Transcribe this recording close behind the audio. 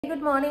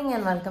Good morning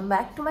and welcome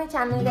back to my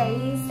channel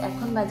guys.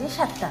 এখন বাজে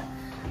 7টা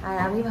আর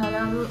আমি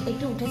ভাবলাম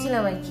একটু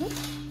উঠেছিলাম আর কি,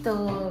 তো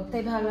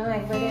তাই ভাবলাম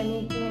একবারে আমি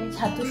একটু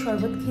ছাতুর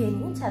শরবত খেয়ে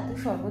নিই। ছাতুর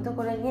শরবতও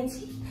করে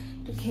নিয়েছি,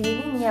 একটু খেয়ে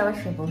নিয়ে আবার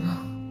শুয়ে পড়বো।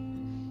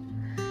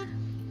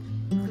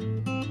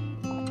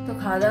 তো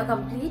খাওয়া দাওয়া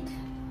কমপ্লিট,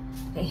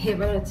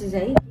 এবার হচ্ছে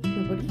যাই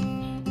শুয়ে পড়ি,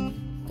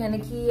 কেন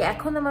কি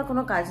এখন আমার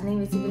কোনো কাজ নেই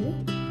বেসিক্যালি।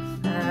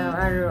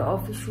 আর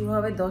অফিস শুরু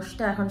হবে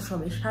 10টা, এখন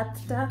সবে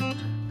 7টা।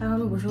 এখন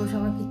বসে বসে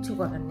আমার কিচ্ছু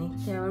করার নেই,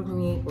 তাই আবার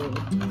ঘুমিয়েই পড়বো।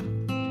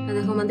 আর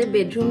দেখো আমাদের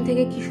বেডরুম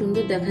থেকে কি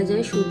সুন্দর দেখা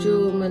যায় সূর্য,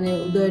 মানে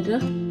উদয়টা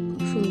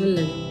খুব সুন্দর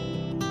লাগে।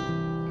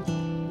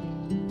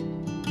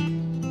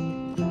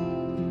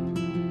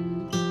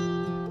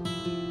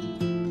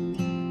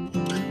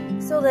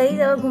 সো গাইস,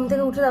 আবার ঘুম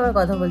থেকে উঠে আবার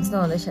কথা বলছি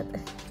তোমাদের সাথে।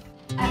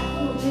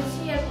 এখন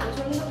উঠেছি আর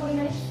প্রচন্ড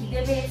পরিমাণে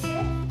খিদে পেয়েছে।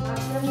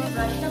 ভাবছিলাম যে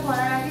ব্রাশটা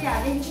করার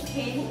আগে কিছু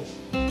খেয়ে নিই,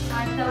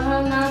 আর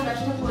তারপর না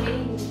ব্রাশটা করেই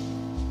নিই।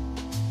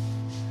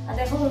 আর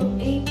দেখো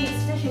এই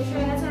পেস্টটা শেষ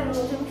হয়ে গেছে, আর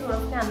রোজ আমি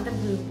সৌরভকে আনতে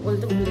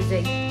বলতে ভুলে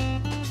যাই।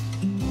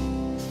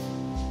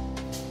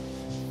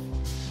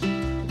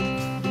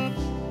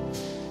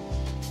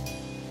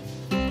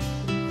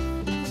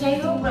 যাই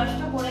হোক,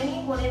 ব্রাশটা করে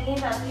নিয়ে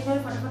তাড়াতাড়ি করে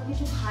ফটাফট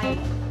কিছু খাই,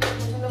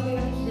 প্রচন্ড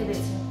পরিমাণে খিদে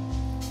পেয়েছে।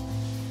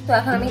 তো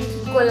এখন আমি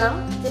ঠিক করলাম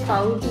যে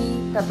পাউরুটি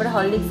তারপরে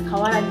হরলিক্স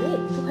খাওয়ার আগে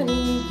একটুখানি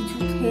কিছু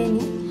খেয়ে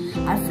নিই।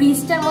 আর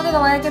ফ্রিজটার মধ্যে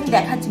তোমাদেরকে আমি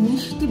দেখাচ্ছি,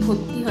 মিষ্টি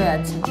ভর্তি হয়ে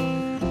আছে।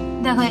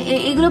 দেখো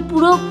এগুলো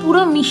পুরো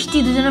পুরো মিষ্টি,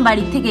 দুজনের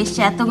বাড়ির থেকে এসছে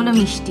এতগুলো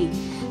মিষ্টি।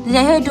 তো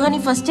যাই হোক, একটুখানি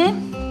ফার্স্টে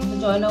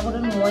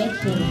জয়নগরের মই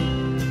খেয়ে নিই।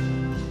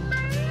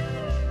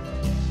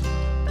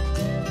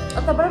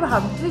 আর তারপরে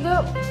ভাবছি যে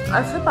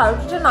আসলে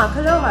পাউরুটিটা না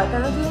খেলেও হয়,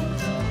 কেন কি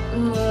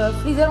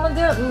ফ্রিজের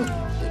মধ্যে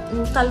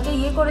কালকে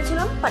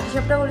করেছিলাম,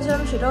 পাটিসাপটা করেছিলাম,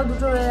 সেটাও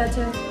দুটো রয়ে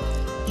গেছে।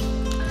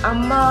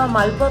 আম্মা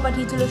মালপোয়া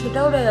পাঠিয়েছিল,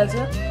 সেটাও রয়ে গেছে।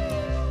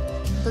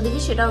 তো দেখি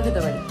সেটাও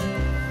খেতে পারি।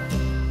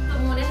 তো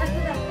মনে থাকতে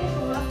থাকতে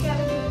সৌরভকে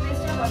আমি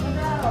রিকোয়েস্টের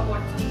কথাটা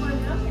হোয়াটসঅ্যাপ করে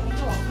দিলাম,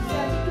 কিন্তু অফিসে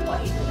আজ একটু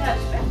পরে চলে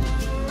আসবে,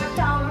 বাট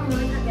তাও আমার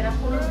মনে থাকে না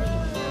কোনো দিন।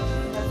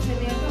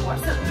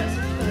 হোয়াটসঅ্যাপ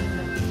মেসেজ করে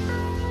দিলাম।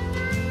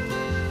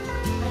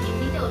 আর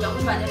এমনিতেও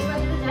যখন বাজারে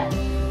যায়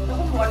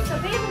তখন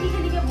হোয়াটসঅ্যাপেই আমি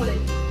লিখে বলে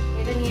দিই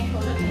এটা নিয়ে এসো,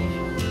 ওটা নিয়ে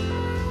এসো।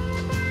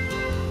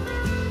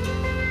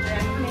 আর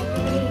এখন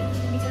একটুখানি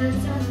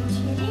বিছানা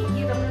গুছিয়ে নিই,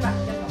 গিয়ে তারপরে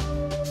বাচ্চা খাবো।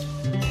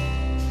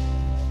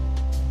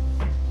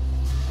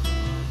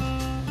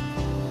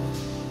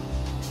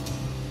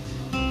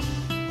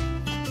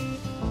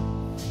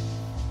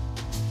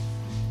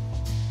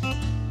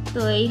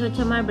 তো এই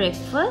হচ্ছে আমার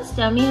ব্রেকফাস্ট।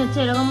 আমি হচ্ছে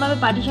এরকমভাবে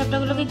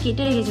পাটিসাপটাগুলোকে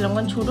কেটে রেখেছিলাম,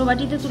 কারণ ছোটো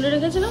বাটিতে তুলে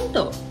রেখেছিলাম,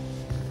 তো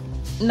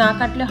না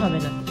কাটলে হবে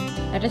না।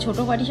 একটা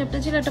ছোটো পাটিসাপটা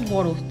ছিল, একটা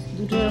বড়,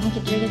 দুটো এরকম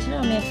কেটে রেখেছিলাম।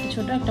 আমি একটা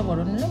ছোটো একটা বড়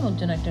নিলাম, ওর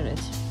জন্য একটা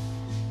রয়েছে।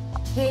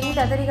 খেয়ে নিই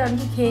তাড়াতাড়ি, কারণ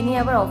কি খেয়ে নিই,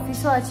 আবার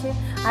অফিসও আছে।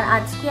 আর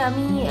আজকে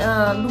আমি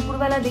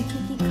দুপুরবেলা দেখি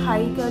কি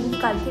খাই, কারণ কি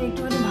কালকের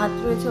একটুখানি ভাত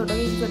রয়েছে,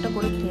 ওটাকে কিছু একটা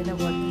করে খেয়ে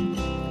নেবো আর কি।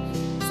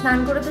 স্নান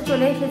করে তো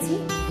চলে এসেছি,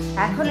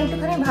 এখন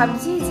একটুখানি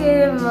ভাবছি যে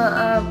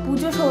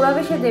পুজো সৌরভ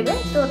এসে দেবে,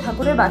 তো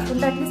ঠাকুরের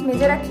বাসনটা অ্যাটলিস্ট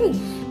মেজে রাখি,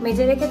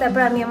 মেজে রেখে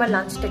তারপর আমি আমার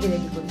লাঞ্চটাকে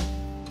রেডি করি।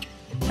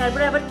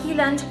 তারপরে আবার কি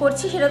লাঞ্চ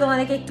করছি সেটা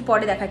তোমাদেরকে একটু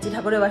পরে দেখাচ্ছি,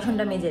 ঠাকুরের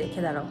বাসনটা মেজে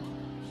রেখে দাঁড়াও।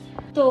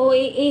 তো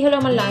এই হলো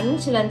আমার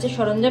লাঞ্চের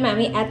সরঞ্জাম।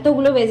 আমি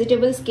এতগুলো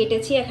ভেজিটেবলস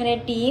কেটেছি, এখানে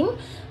ডিম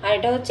আর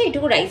এটা হচ্ছে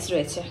এইটুকু রাইস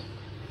রয়েছে।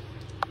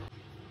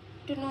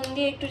 একটু নুন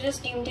দিয়ে একটু জাস্ট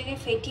ডিমটাকে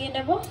ফেটিয়ে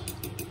নেব,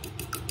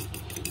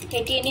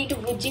 ফেটিয়ে নিয়ে একটু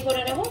ভুজি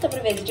করে নেবো,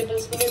 তারপরে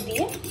ভেজিটেবলসগুলো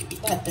দিয়ে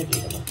ভাতটা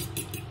দিয়ে দেবো।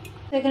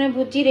 এখানে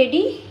ভুজি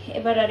রেডি।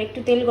 এবার আর একটু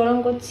তেল গরম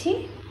করছি,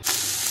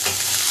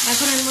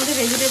 এখন এর মধ্যে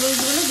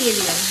ভেজিটেবলসগুলো দিয়ে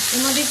দিলাম।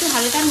 এর মধ্যে একটু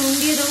হালকা নুন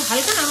দিয়ে দেবো,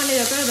 হালকা না মানে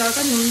যতটা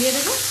দরকার নুন দিয়ে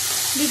দেবো,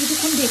 দিয়ে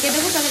কিছুক্ষণ ঢেকে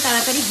দেবো, তাহলে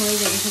তাড়াতাড়ি হয়ে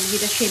যাবে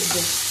সবজিটা সেদ্ধ।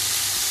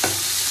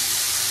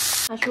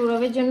 আর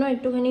সৌরভের জন্য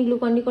একটুখানি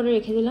গ্লুকন্ডি করে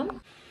রেখে দিলাম।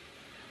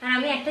 আর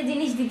আমি একটা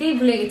জিনিস দিতেই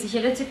ভুলে গেছি,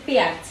 সেটা হচ্ছে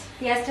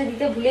পেঁয়াজটা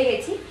দিতে ভুলে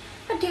গেছি।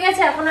 আর ঠিক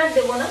আছে, এখন আর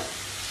দেবো না।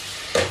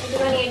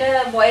 একটুখানি এটা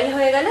বয়েল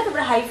হয়ে গেলে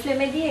তারপরে হাই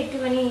ফ্লেমে দিয়ে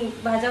একটুখানি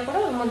ভাজা করে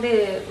ওর মধ্যে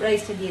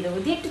রাইসটা দিয়ে দেবো,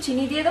 দিয়ে একটু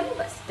চিনি দিয়ে দেবো,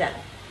 ব্যাস ডান।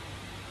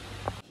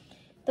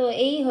 তো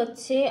এই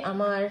হচ্ছে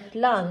আমার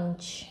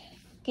লাঞ্চ।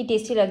 কি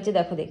টেস্টি লাগছে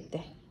দেখো দেখতে।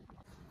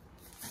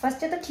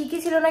 ফার্স্টে তো ঠিকই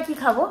ছিল না কি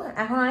খাবো,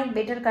 এখন অনেক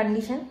বেটার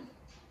কন্ডিশন।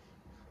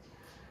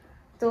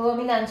 তো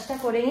আমি লাঞ্চটা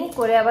করে নিই,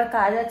 করে আবার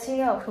কাজ আছে,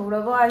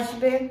 সৌরভও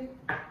আসবে।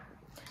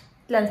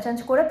 লাঞ্চ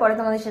করে পরে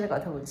তোমাদের সাথে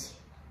কথা বলছি।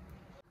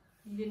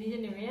 নিজে নিজে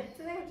নেমে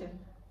যাচ্ছে, দেখেছো?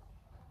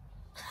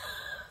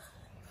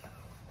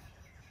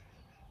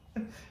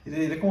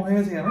 এরকম হয়ে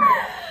গেছে কেন?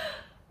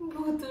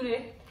 ভুতুরে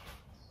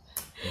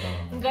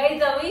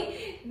গাইজ, আমি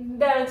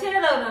ছেড়ে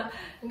দাও না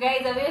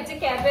গাইজ। আমি হচ্ছে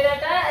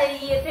ক্যামেরাটা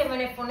ইয়েতে,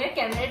 মানে ফোনের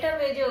ক্যামেরাটা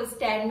যে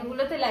স্ট্যান্ড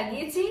গুলোতে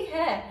লাগিয়েছি,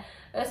 হ্যাঁ,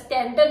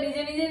 স্ট্যান্ডটা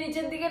নিজে নিজে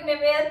নিচের দিকে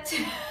নেমে যাচ্ছে।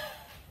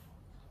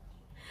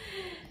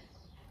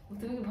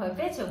 তুমি ভয়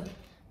পেয়েছো?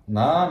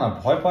 না না,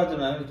 ভয় পাওয়ার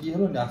জন্য। আমি কি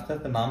হলো, আস্তে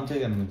আস্তে নামছে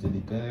কেন নিচের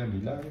দিকটা,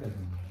 ঢিলা হয়ে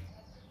গেছে।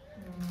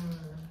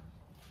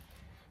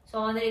 তো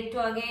আমাদের একটু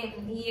আগে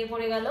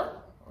পড়ে গেল,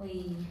 ওই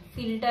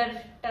ফিল্টার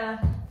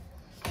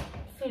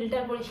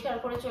পরিষ্কার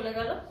করে চলে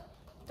গেল।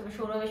 তবে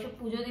সৌরভ এসে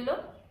পুজো দিল,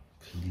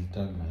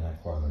 ফিল্টার না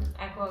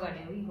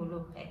অ্যাকোয়াগার্ডে ওই হলো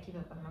একই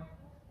ব্যাপার না,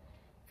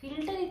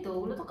 ফিল্টারই তো,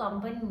 ওগুলো তো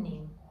কোম্পানির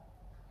নেম।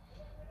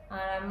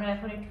 আর আমরা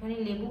এখন একটুখানি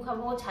লেবু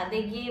খাবো। ছাদে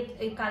গিয়ে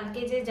এই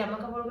কালকে যে জামা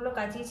কাপড়গুলো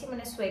কাচিয়েছি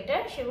মানে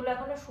সোয়েটার, সেগুলো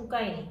এখনো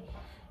শুকায়নি,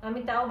 আমি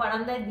তাও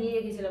বারান্দায় দিয়ে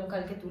রেখেছিলাম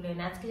কালকে তুলে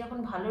এনে। আজকে যখন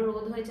ভালো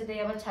রোদ হয়েছে তাই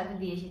আবার ছাদে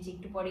দিয়ে এসেছি,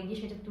 একটু পরে গিয়ে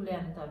সেটা তুলে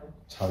আনতে হবে।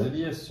 ছাদে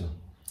দিয়ে এসছো?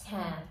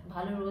 হ্যাঁ,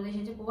 ভালো রোদ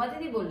এসেছে, প্রভা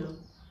দিদি বললো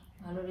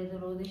ভালো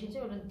রোদ এসেছে,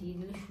 ওটা দিয়ে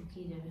দিলে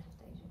শুকিয়ে যাবে,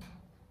 তাই জন্য।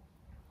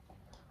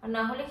 আর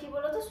না হলে কি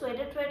বলতো,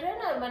 সোয়েটার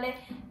না মানে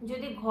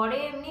যদি ঘরে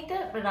এমনিতে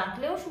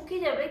রাখলেও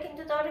শুকিয়ে যাবে,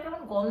 কিন্তু তাহলে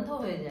কেমন গন্ধ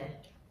হয়ে যায়।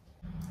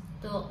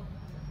 তো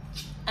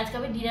আজকে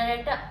আমি ডিনারে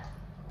একটা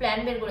প্ল্যান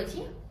বের করেছি,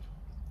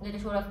 যেটা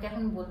সৌরভকে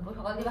এখন বলবো।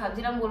 সকাল থেকে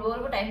ভাবছিলাম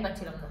বলবো, টাইম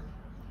পাচ্ছিলাম না।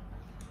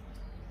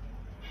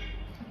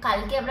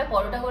 কালকে আমরা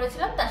পরোটা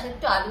করেছিলাম, তার সাথে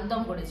একটু আলুর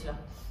দম করেছিলাম।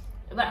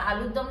 এবার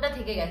আলুর দমটা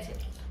থেকে গেছে,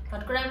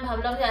 হট করে আমি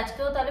ভাবলাম যে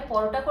আজকেও তাহলে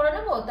পরোটা করে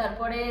নেবো,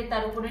 তারপরে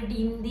তার উপরে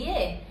ডিম দিয়ে,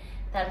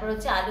 তারপর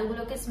হচ্ছে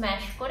আলুগুলোকে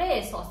স্ম্যাশ করে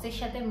সসের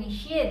সাথে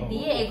মিশিয়ে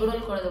দিয়ে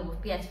এগরোল করে দেবো,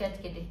 পেঁয়াজ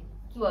কেটে।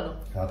 কি বলো?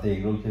 রাতে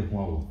এগরোল খেয়ে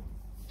ঘুমাবো?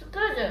 চুপ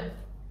করে,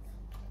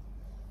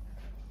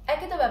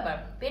 একই তো ব্যাপার,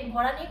 পেট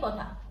ভরা নিয়ে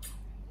কথা।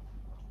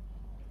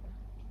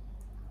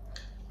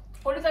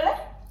 করি তাহলে,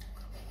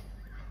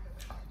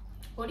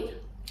 করি।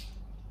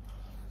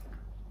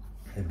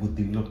 এই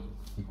বুদ্ধিগুলো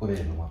কি করে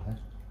এলো মাথায়?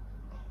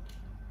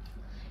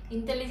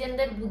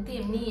 ইন্টেলিজেন্টদের বুদ্ধি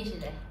এমনিই এসে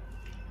যায়।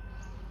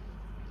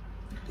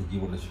 ঠিকই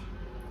বলেছ,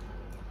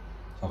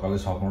 সকালে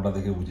স্বপ্নটা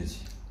দেখে বুঝেছি।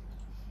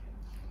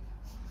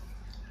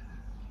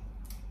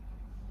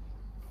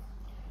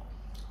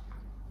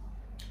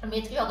 আমি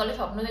আজকে সকালে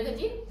স্বপ্ন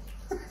দেখেছি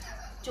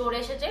চোর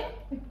এসেছে,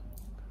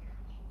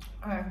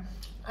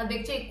 আর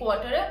দেখছি এই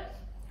কোয়ার্টারে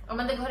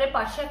আমাদের ঘরের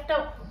পাশে একটা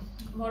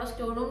বড়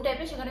স্টোর রুম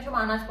টাইপের, সেখানে সব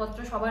আনাজপত্র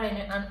সবার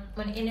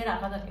এনে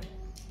রাখা থাকে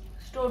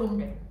স্টোর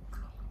রুমটা।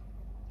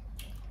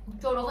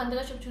 চোর ওখান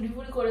থেকে সব চুরি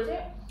ফুরি করেছে,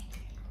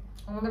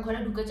 আমাদের ঘরে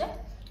ঢুকেছে।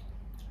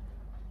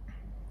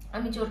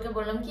 আমি চোরকে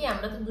বললাম কি,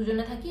 আমরা তো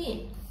দুজনে থাকি,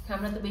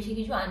 আমরা তো বেশি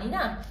কিছু আনি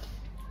না,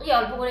 এই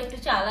অল্প করে একটু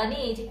চাল আনি,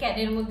 এই যে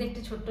ক্যানের মধ্যে,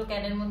 একটু ছোট্ট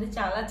ক্যানের মধ্যে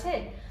চাল আছে,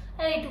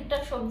 আর এই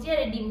টুকটাক সবজি আর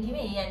এই ডিম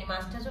টিমে এই আনি,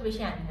 মাছ টাছও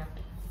বেশি আনি না।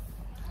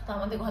 তো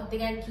আমাদের ঘর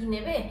থেকে আর কি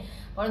নেবে,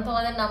 বরং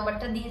তোমাদের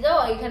নাম্বারটা দিয়ে যাও,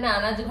 এখানে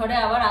আনাজ ঘরে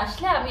আবার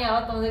আসলে আমি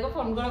আবার তোমাদেরকে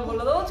ফোন করে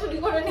বলে দেবো চুরি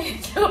করে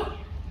নিয়েছো।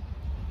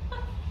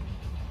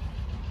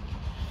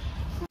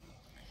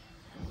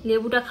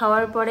 লেবুটা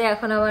খাওয়ার পরে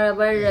এখন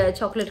আবার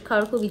চকলেট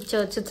খাওয়ার খুব ইচ্ছা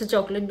হচ্ছে, তো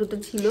চকলেট দুটো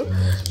ছিল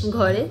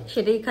ঘরে,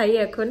 সেটাই খাই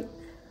এখন।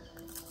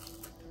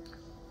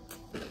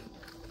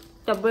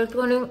 তারপর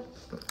একটুখানি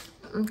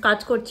কাজ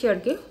করছি আর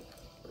কি,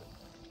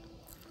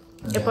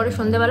 এরপরে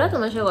সন্ধ্যেবেলা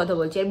তোমার সাথে কথা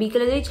বলছি। আর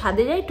বিকেলে যদি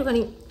ছাদে যাই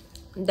একটুখানি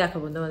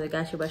দেখাবো তোমাদেরকে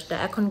আশেপাশটা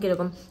এখন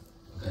কিরকম।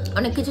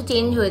 অনেক কিছু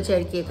চেঞ্জ হয়েছে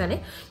আর কি এখানে,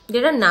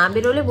 যেটা না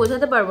বেরোলে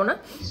বোঝাতে পারবো না,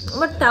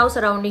 বাট তাও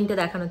সারাউন্ডিংটা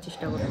দেখানোর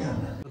চেষ্টা করবো।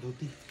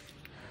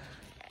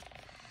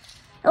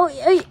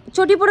 ওই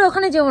চটি পরে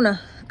ওখানে যেও না,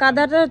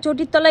 কাদাটা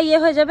চটির তলায় ইয়ে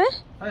হয়ে যাবে,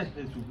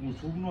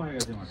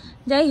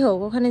 যাই হোক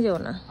ওখানে যেও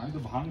না।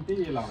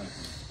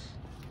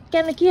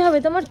 কেন, কি হবে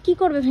তোমার, কি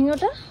করবে ভেঙে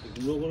ওটা?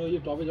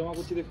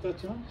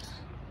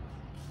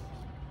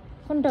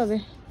 কোন টবে?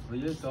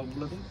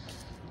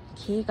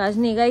 খেয়ে কাজ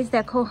নেই গাইস,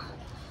 দেখো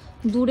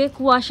দূরে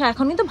কুয়াশা,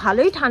 এখনই তো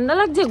ভালোই ঠান্ডা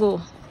লাগছে গো,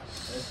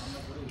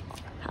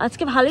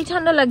 আজকে ভালোই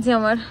ঠান্ডা লাগছে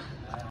আমার।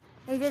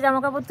 এই যে জামা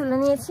কাপড় তুলে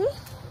নিয়েছি,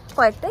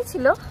 কয়েকটাই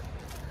ছিল।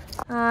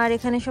 আর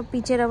এখানে সব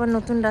পিচের আবার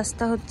নতুন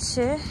রাস্তা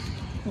হচ্ছে,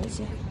 এই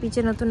যে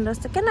পিচের নতুন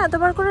রাস্তা। কেন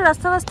এতবার করে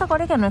রাস্তা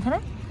করে কেন এখানে?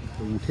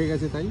 উঠে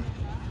গেছে তাই।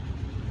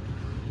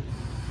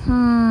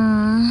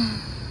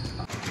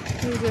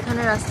 এই যে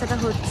এখানে রাস্তাটা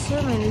হচ্ছে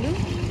মেনলি।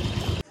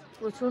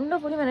 প্রচন্ড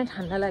পরিমাণে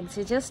ঠান্ডা লাগছে,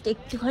 জাস্ট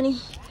একটুখানি।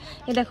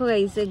 এ দেখো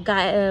গাইস,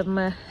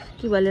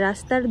 কি বলে,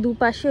 রাস্তার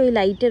দুপাশে ওই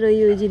লাইটের ওই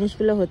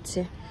জিনিসগুলো হচ্ছে।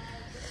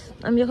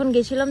 আমি যখন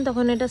গেছিলাম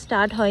তখন এটা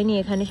স্টার্ট হয়নি,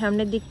 এখানে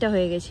সামনের দিকটা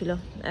হয়ে গেছিল,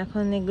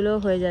 এখন এগুলো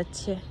হয়ে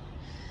যাচ্ছে।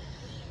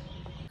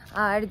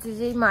 আর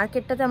যে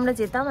মার্কেটটাতে আমরা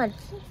যেতাম আর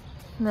কি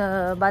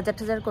বাজার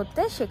টাজার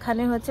করতে,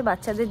 সেখানে হচ্ছে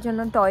বাচ্চাদের জন্য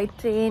টয়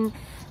ট্রেন,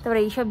 তারপরে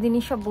এইসব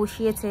জিনিস সব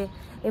বসিয়েছে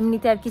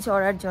এমনিতে আর কি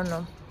চড়ার জন্য।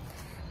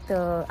 তো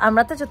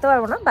আমরা তো চড়তে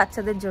পারবো না,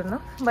 বাচ্চাদের জন্য,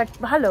 বাট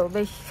ভালো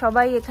বেশ।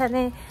 সবাই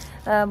এখানে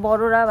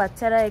বড়রা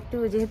বাচ্চারা একটু,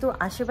 যেহেতু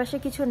আশেপাশে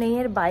কিছু নেই,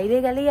 এর বাইরে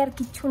গেলেই আর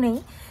কিচ্ছু নেই,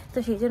 তো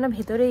সেই জন্য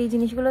ভেতরে এই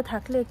জিনিসগুলো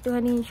থাকলে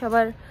একটুখানি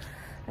সবার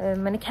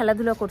মানে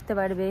খেলাধুলা করতে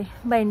পারবে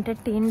বা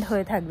এন্টারটেইনড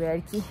হয়ে থাকবে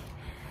আর কি।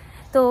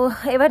 তো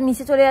এবার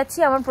নিচে চলে যাচ্ছি,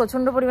 আমার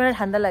প্রচন্ড পরিমাণে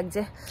ঠান্ডা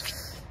লাগছে,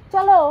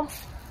 চলো।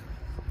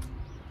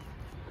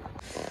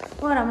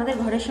 আর আমাদের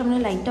ঘরের সামনে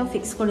লাইটটাও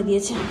ফিক্স করে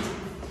দিয়েছে।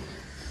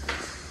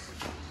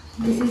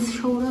 This is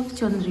Sourav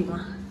Chandrima.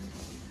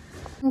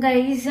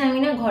 Guys, আমি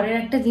না ঘরের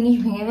একটা জিনিস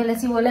ভেঙে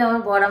ফেলেছি বলে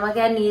আমার বর আমাকে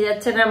আর নিয়ে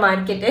যাচ্ছে না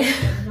মার্কেটে।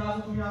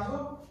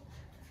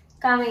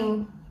 কামিং।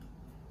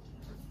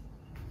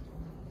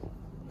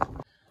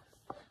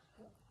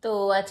 তো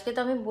আজকে তো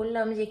আমি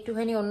বললাম যে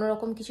একটুখানি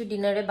অন্যরকম কিছু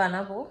ডিনারে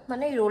বানাবো,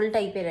 মানে রোল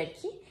টাইপের আর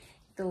কি।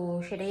 তো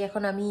সেটাই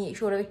এখন আমি,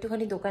 সৌরভ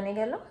একটুখানি দোকানে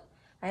গেল,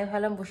 আমি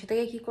ভাবলাম বসে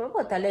থেকে কি করব,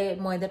 তাহলে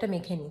ময়দাটা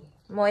মেখে নিই।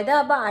 ময়দা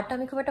বা আটা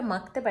আমি খুব একটা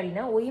মাখতে পারি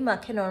না, ওই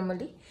মাখে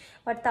নর্মালি,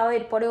 বাট তাও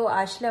এরপরেও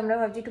আসলে আমরা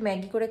ভাবছি একটু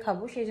ম্যাগি করে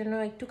খাবো, সেই জন্য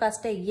একটু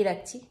কাজটা এগিয়ে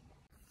রাখছি।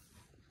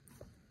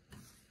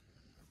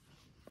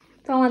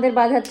 তো আমাদের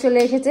বাজার চলে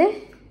এসেছে,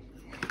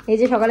 এই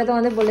যে সকালে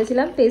তোমাদের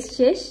বলেছিলাম পেস্ট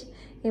শেষ,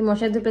 এই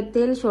মশার ধূপের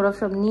তেল সৌরভ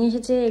সব নিয়ে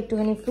এসেছে,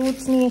 একটুখানি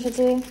ফ্রুটস নিয়ে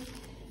এসেছে।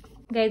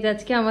 গাইজ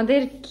আজকে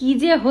আমাদের কি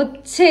যে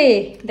হচ্ছে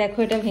দেখো,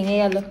 এটা ভেঙে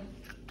গেল।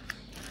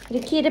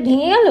 কি এটা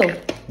ভেঙে গেল?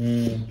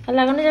 আর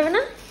লাগানো যাবে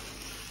না?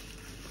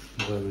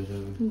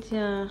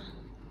 যা,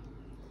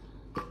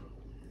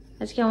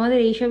 আজকে আমাদের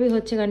এইসবই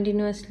হচ্ছে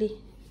কন্টিনিউয়াসলি।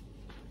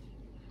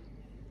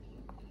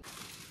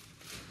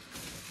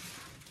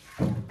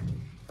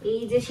 এই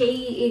যে সেই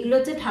এগুলো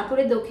হচ্ছে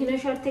ঠাকুরের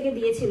দক্ষিণেশ্বর থেকে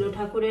দিয়েছিল,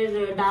 ঠাকুরের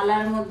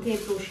ডালার মধ্যে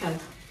প্রসাদ,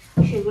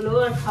 সেগুলো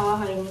আর খাওয়া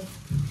হয়নি।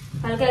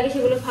 কালকে আগে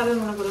সেগুলো খাবে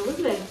মনে করো,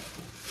 বুঝলে?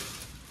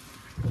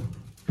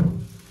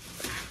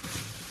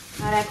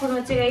 আর এখন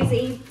হচ্ছে গাইস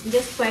এই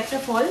জাস্ট কয়েকটা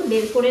ফল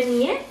বের করে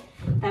নিয়ে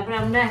তারপর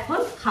আমরা এখন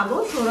খাবো।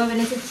 সৌরভ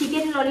এনেছে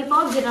চিকেন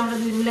ললিপপ, যেটা আমরা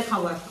দুই মিলে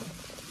খাবো এখন।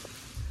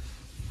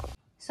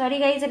 সরি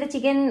গাইস, এটা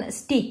চিকেন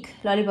স্টিক,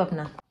 ললিপপ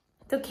না।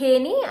 তো খেয়ে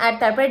নিই, আর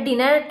তারপরে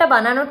ডিনারটা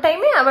বানানোর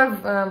টাইমে আবার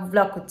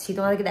ব্লগ করছি,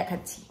 তোমাদেরকে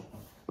দেখাচ্ছি।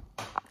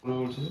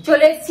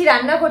 চলে এসেছি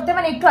রান্না করতে,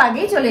 মানে একটু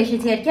আগেই চলে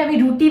এসেছি আর কি। আমি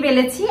রুটি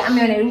বেলেছি, আমি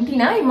মানে রুটি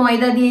না, ওই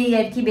ময়দা দিয়েই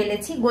আর কি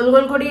বেলেছি, গোল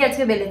গোল করেই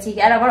আজকে বেলেছি,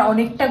 আর আবার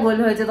অনেকটা গোল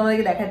হয়েছে,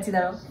 তোমাদেরকে দেখাচ্ছি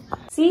দাঁড়াও।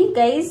 সি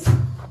গাইস,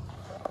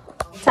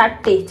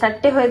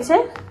 চারটে হয়েছে,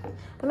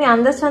 আমি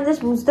আন্দাজ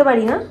বুঝতে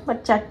পারি না, বাট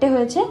চারটে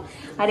হয়েছে।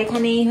 আর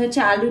এখানে এই হচ্ছে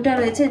আলুটা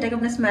রয়েছে, এটাকে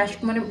আমরা স্ম্যাশ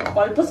মানে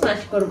অল্প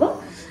স্ম্যাশ করব।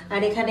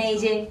 আর এখানে এই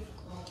যে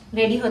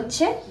রেডি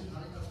হচ্ছে,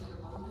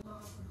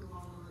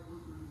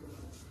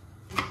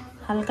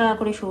 হালকা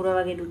করে সৌরভ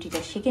আগে রুটিটা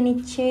সেঁকে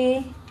নিচ্ছে,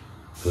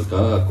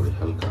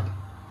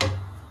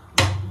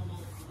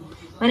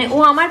 মানে ও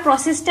আমার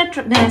প্রসেসটা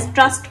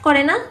ট্রাস্ট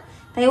করে না,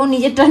 তাই ও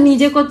নিজেরটা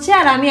নিজে করছে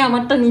আর আমি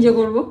আমারটা নিজে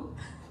করব।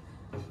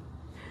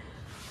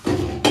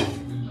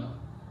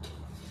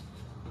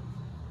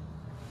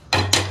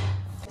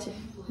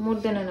 মোর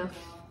দেন না,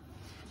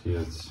 ঠিক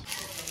আছে।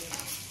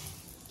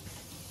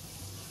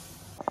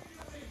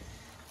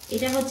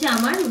 এটা হচ্ছে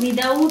আমার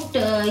উইদাউট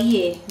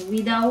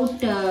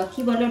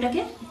কি বলে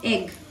ওটাকে,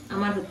 এগ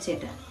আমার হচ্ছে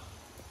এটা।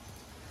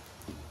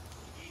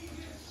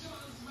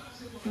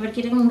 এবার কি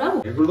এটাকে মোড়াবো?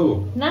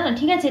 না না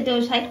ঠিক আছে, তো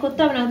সাইড করতে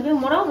হবে না, তুমি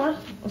মোড়াও না,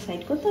 ও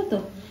সাইড করতে হবে তো,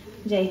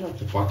 যাই হোক।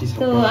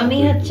 তো আমি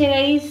হচ্ছে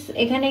গাইস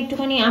এখানে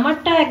একটুখানি,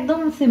 আমারটা একদম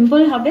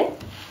সিম্পল হবে,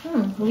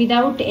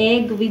 উইদাউট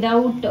এগ,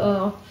 উইদাউট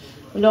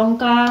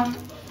লঙ্কা,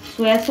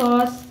 সোয়া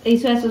সস, এই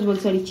সোয়া সস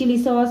বলছি, সরি চিলি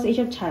সস,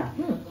 এইসব ছাড়া।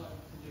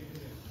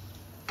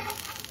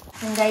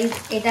 গাইস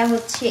এটা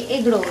হচ্ছে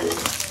এগ রোল।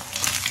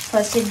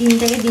 ফার্স্টে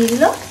ডিমটাকে দিয়ে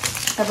দিল,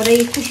 তারপরে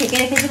একটু সেঁকে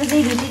রেখেছিল যে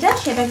রুটিটা,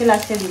 সেটাকে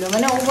লাস্টে দিল।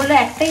 মানে ও বললো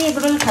একটাই এগ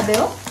রোল খাবে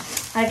ও,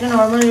 আর একটা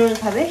নর্মাল রোল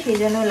খাবে, সেই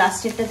জন্য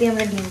লাস্টেরটাতে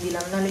আমরা ডিম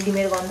দিলাম, নাহলে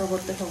ডিমের গন্ধ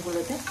করতো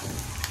সবগুলোতে।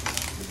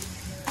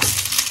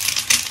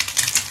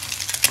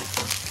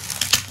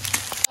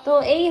 তো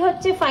এই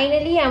হচ্ছে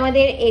ফাইনালি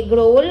আমাদের এগ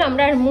রোল।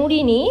 আমরা আর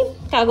মুড়ি নিই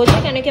কাগজে,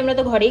 কেন কি আমরা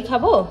তো ঘরেই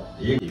খাবো।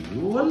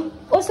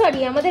 ও সরি,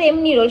 আমাদের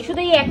এমনি রোল,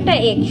 শুধু এই একটা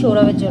এগ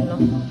সৌরভের জন্য।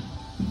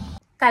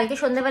 কালকে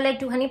সন্ধ্যাবেলা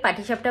একটুখানি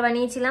পাটিসাপটা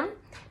বানিয়েছিলাম,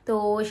 তো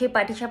সেই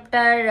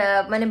পাটিসাপটার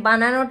মানে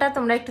বানানোটা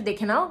তোমরা একটু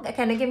দেখে নাও,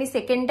 কেন কি আমি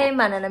সেকেন্ড টাইম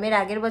বানালাম, এর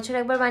আগের বছর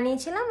একবার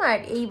বানিয়েছিলাম আর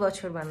এই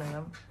বছর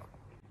বানালাম।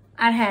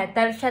 আর হ্যাঁ,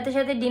 তার সাথে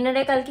সাথে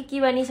ডিনারে কালকে কি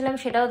বানিয়েছিলাম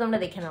সেটাও তোমরা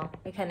দেখে নাও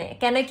এখানে,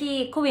 কেন কি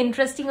খুব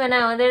ইন্টারেস্টিং, মানে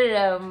আমাদের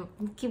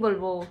কি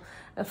বলবো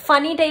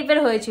ফানি টাইপের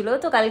হয়েছিল।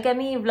 তো কালকে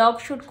আমি ব্লগ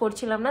শুট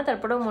করছিলাম না,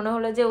 তারপরেও মনে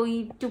হলো যে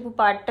ওইটুকু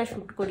পার্টটা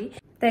শুট করি,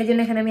 তাই জন্য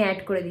এখানে আমি অ্যাড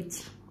করে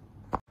দিচ্ছি।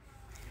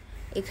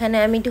 এখানে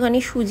আমি একটুখানি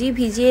সুজি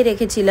ভিজিয়ে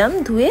রেখেছিলাম,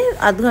 ধুয়ে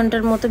আধ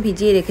ঘন্টার মতো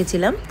ভিজিয়ে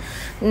রেখেছিলাম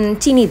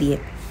চিনি দিয়ে।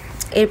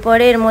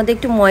 এরপরে এর মধ্যে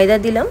একটু ময়দা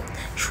দিলাম,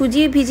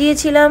 সুজি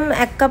ভিজিয়েছিলাম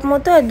 1 কাপ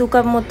মতো, আর 2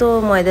 কাপ মতো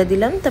ময়দা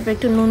দিলাম, তারপর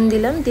একটু নুন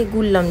দিলাম, দিয়ে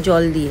গুললাম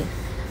জল দিয়ে।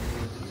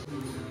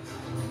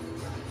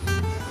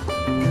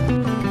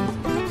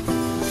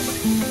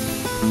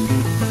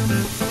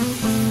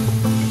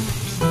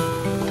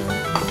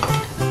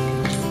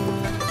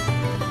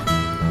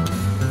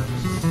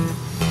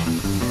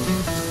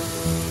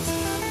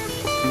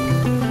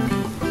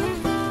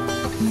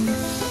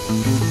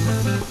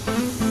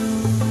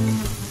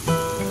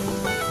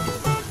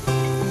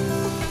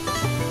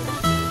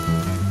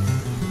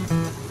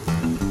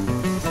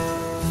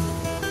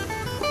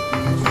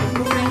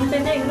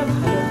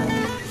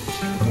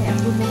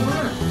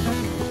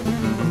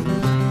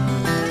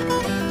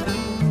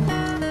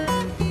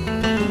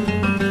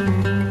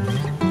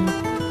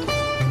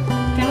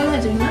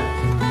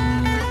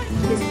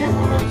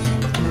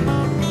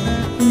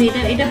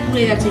 এটা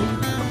পুড়ে গেছে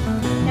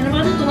কেন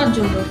বলো তো, তোমার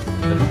জন্য,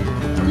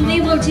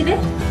 তুমিই বলছিলে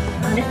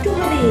আরেকটু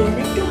হবে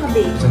আরেকটু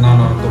হবে। না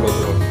না তো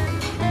বলো,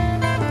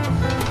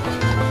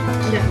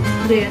 যা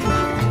পুড়ে গেছে।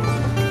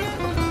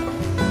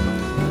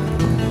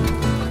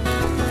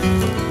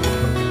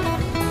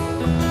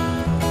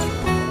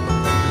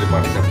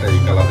 পাটিসাপটা এই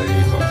কালারে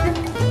এই সস,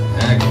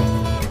 হ্যাঁ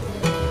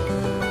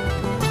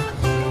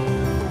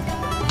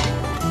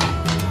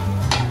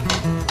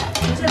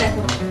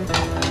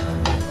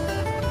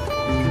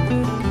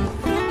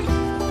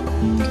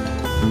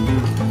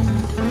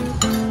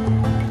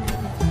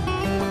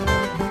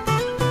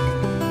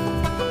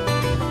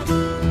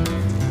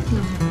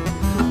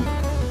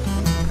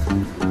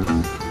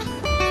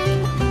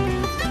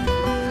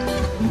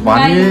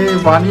বানিয়ে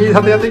বানিয়ে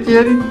সাথে সাথে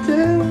খেয়ে দিচ্ছে।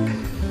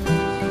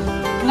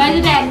 গাইজ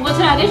এটা 1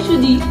 বছর আগে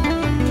সুজি,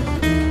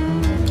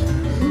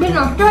 বেশ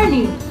নষ্ট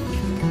হয়নি।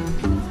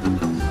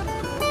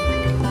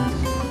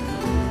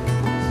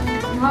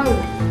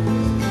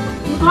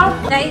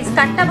 গাইজ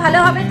কাটটা ভালো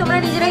হবে, তোমরা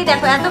নিজেরাই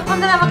দেখো। এতক্ষণ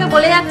ধরে আমাকে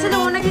বলে যাচ্ছে যে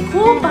ও নাকি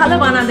খুব ভালো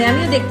বানাবে,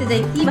 আমিও দেখতে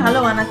যাই কি ভালো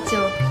বানাচ্ছে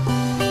ও।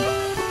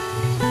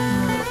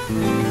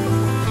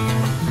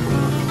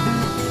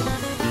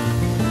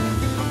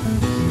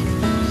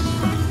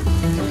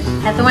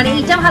 হ্যাঁ তোমার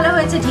এইটা ভালো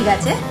হয়েছে, ঠিক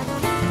আছে,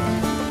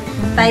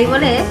 তাই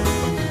বলে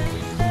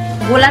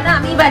গোলাটা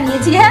আমি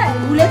বানিয়েছি, হ্যাঁ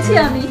ভুলেছি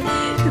আমি,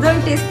 সুতরাং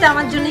টেস্টটা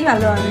আমার জন্যই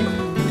ভালো হবে।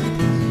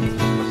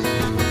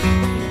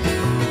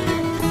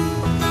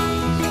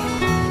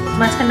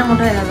 মাঝখানটা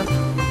মোটা হয়ে গেল।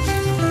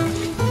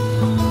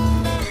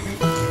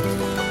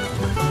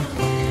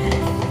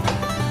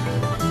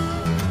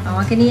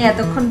 আমাকে নিয়ে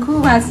এতক্ষণ খুব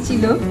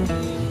হাসছিল।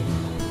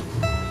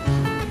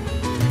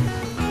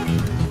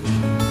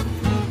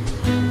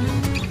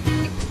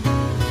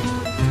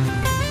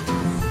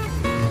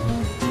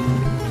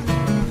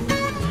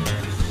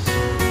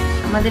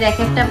 আমাদের এক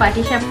একটা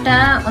পাটিসাপটা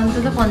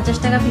অন্তত 50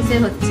 টাকা পিসে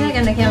হচ্ছে,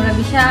 কেন কি আমরা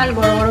বিশাল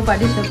বড় বড়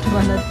পাটিসাপটা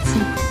বানাচ্ছি।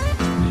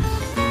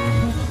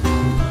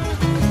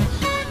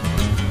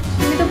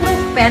 তুমি তো পুরো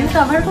প্যান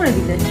কভার করে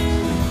দিলে।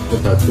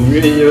 কোথা তুমি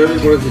এইভাবেই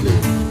করেছিলে,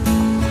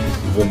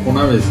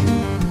 বকনা বেশি।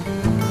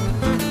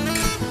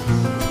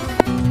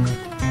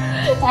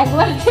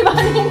 একবার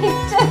বানিয়ে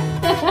নিচ্ছে।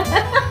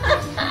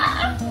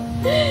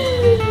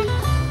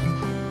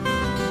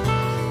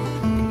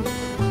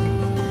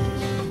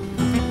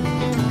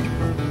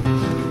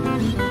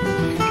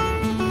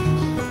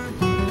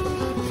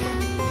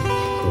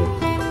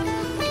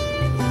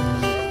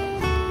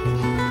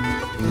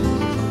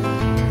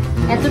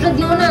 এতটা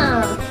দিও না,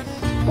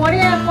 পরে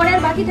আর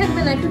বাকি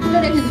থাকবে না, একটু তুলে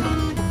রেখে দিও।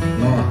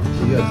 না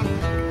ঠিক আছে,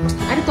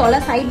 আরে তলা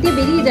সাইড দিয়ে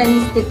বেরিয়ে যায়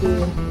নিচ থেকে।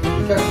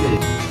 ঠিক আছে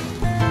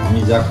আমি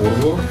যা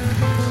করব।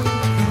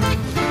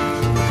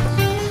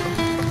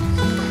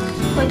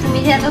 কই তুমি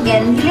যে এত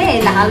জ্ঞান দিলে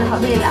লাল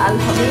হবে লাল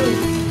হবে,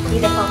 এই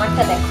দেখো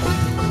আমারটা দেখো,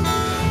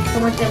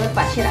 তোমারটা এবার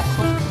পাশে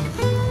রাখো।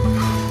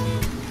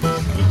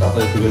 এই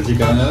তাতাই তুলেছি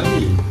কেন জানো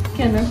কি?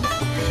 কেন?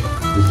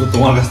 দুটো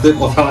তোমার কাছ থেকে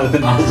কথা বলতে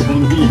না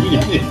শুনি।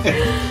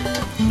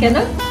 কেন?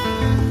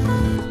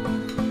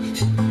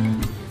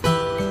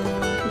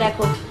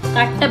 দেখো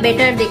কাটটা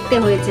বেটার দেখতে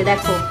হয়েছে,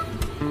 দেখো।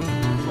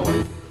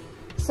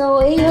 সো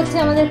এই হচ্ছে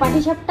আমাদের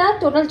পাটিসাপটা,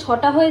 টোটাল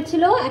 6টা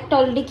হয়েছিল, একটা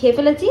অলরেডি খেয়ে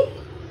ফেলেছি।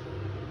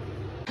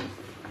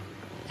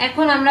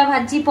 এখন আমরা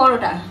ভাজছি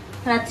পরোটা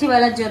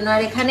রাত্রিবেলার জন্য,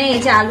 আর এখানে এই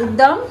যে আলুর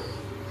দম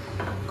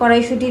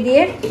কড়াইশুঁটি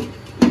দিয়ে,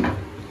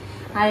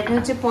 আর এটা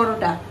হচ্ছে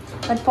পরোটা।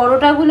 বাট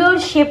পরোটাগুলোর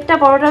শেপটা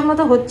পরোটার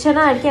মতো হচ্ছে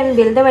না আর কি, আমি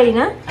বেলতে পারি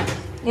না,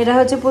 এটা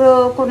হচ্ছে পুরো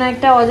কোনো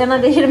একটা অজানা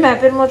দেশের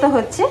ম্যাপের মতো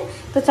হচ্ছে।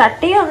 তো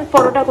 4টেই আমি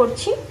পরোটা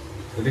করছি।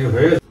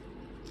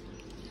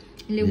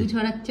 লেবু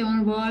ছড়াচ্ছে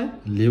আমার বল,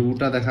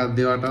 লেবুটা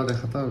দেওয়াটাও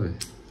দেখাতে হবে।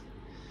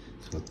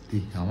 সত্যি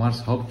আমার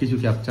সবকিছু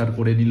ক্যাপচার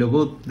করে নিল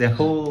গো,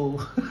 দেখো।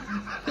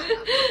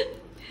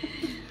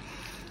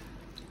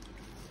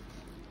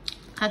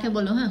 কাকে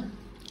বলো? হ্যাঁ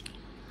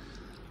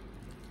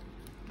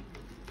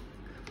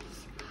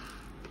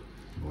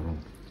গরম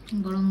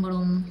গরম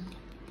গরম।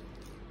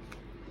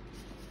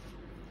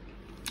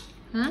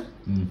 হ্যাঁ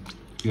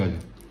ঠিক আছে,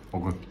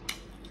 ওকে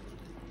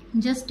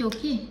জাস্ট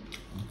ওকে।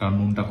 কারণ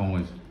নুনটা কম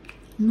হয়েছে।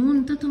 নুন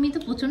তো তুমি তো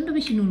প্রচন্ড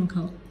বেশি নুন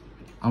খাও।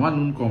 আমার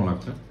নুন কম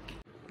লাগছে।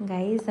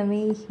 গাইস আমি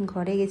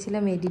ঘরে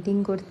গেছিলাম এডিটিং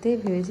করতে,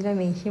 ভেবেছিলাম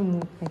এসে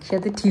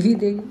একসাথে টিভি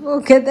দেখবো,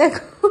 ওকে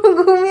দেখো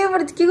ঘুমিয়ে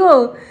পড়েছে। কি গো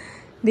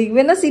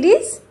দেখবে না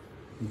সিরিজ?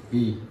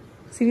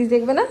 সিরিজ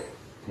দেখবে না?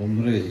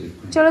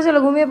 চলো চলো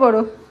ঘুমিয়ে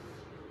পড়ো।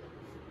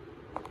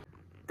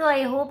 তো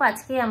আই হোপ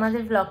আজকে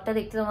আমাদের ব্লগটা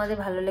দেখতে তোমাদের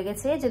ভালো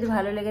লেগেছে। যদি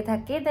ভালো লেগে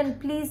থাকে দেন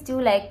please do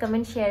like,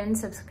 comment, share and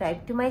subscribe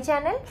to my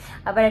channel.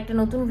 আবার একটা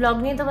নতুন ব্লগ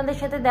নিয়ে তোমাদের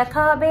সাথে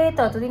দেখা হবে।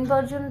 ততদিন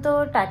পর্যন্ত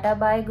tata,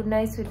 by, good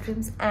night, sweet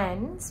dreams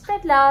and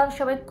spread লাভ।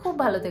 সবাই খুব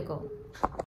ভালো থেকো।